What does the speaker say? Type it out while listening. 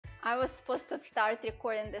I was supposed to start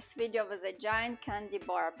recording this video with a giant candy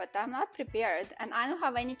bar, but I'm not prepared and I don't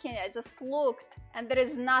have any candy. I just looked and there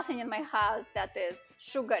is nothing in my house that is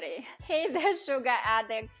sugary. Hey there, sugar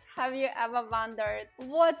addicts. Have you ever wondered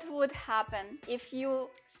what would happen if you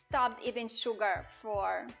stopped eating sugar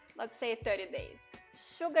for, let's say, 30 days?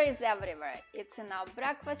 Sugar is everywhere. It's in our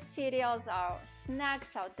breakfast cereals, our snacks,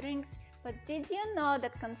 our drinks. But did you know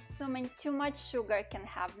that consuming too much sugar can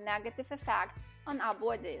have negative effects on our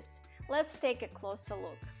bodies? Let's take a closer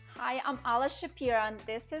look. Hi, I'm Ala Shapiro and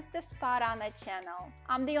this is the Spa Runner channel.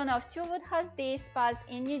 I'm the owner of two Woodhouse Day Spas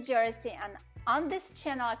in New Jersey, and on this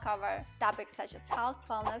channel I cover topics such as health,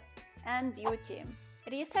 wellness, and beauty.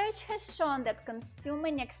 Research has shown that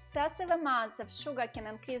consuming excessive amounts of sugar can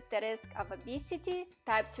increase the risk of obesity,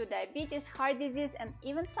 type 2 diabetes, heart disease, and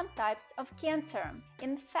even some types of cancer.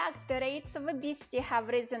 In fact, the rates of obesity have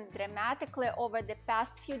risen dramatically over the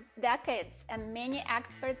past few decades, and many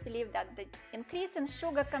experts believe that the increase in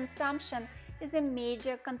sugar consumption is a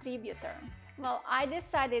major contributor. Well, I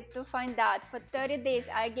decided to find out. For 30 days,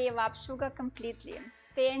 I gave up sugar completely.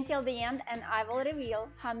 Stay until the end and I will reveal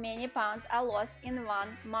how many pounds I lost in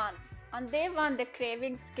 1 month. On day 1, the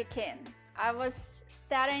cravings kick in. I was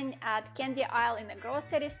staring at candy aisle in a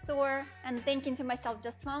grocery store and thinking to myself,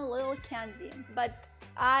 just one little candy. But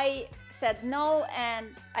I said no and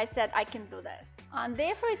I said I can do this. On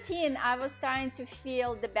day 14, I was starting to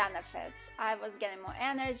feel the benefits. I was getting more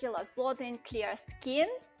energy, less bloating, clear skin,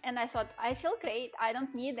 and I thought, I feel great, I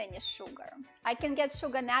don't need any sugar. I can get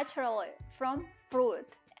sugar naturally from fruit.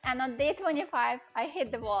 And on day 25, I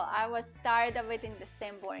hit the wall. I was tired of eating the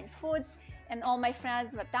same boring foods, and all my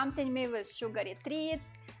friends were tempting me with sugary treats.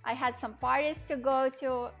 I had some parties to go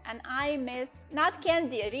to, and I miss, not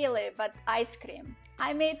candy really, but ice cream.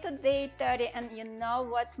 I made to day 30, and you know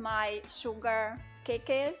what my sugar kick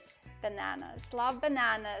is? Bananas. Love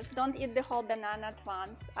bananas. Don't eat the whole banana at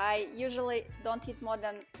once. I usually don't eat more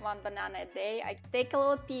than one banana a day. I take a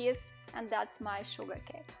little piece, and that's my sugar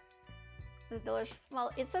kick. It's delicious. Well,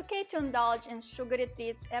 it's okay to indulge in sugary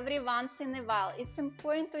treats every once in a while. It's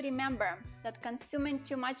important to remember that consuming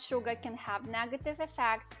too much sugar can have negative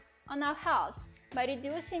effects on our health. By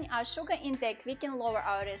reducing our sugar intake, we can lower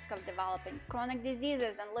our risk of developing chronic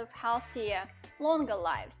diseases and live healthier, longer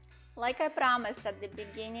lives. Like I promised at the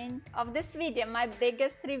beginning of this video, my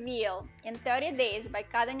biggest reveal: in 30 days, by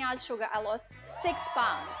cutting out sugar, I lost 6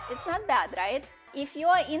 pounds. It's not bad, right? If you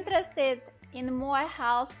are interested in more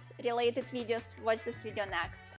health-related videos, watch this video next.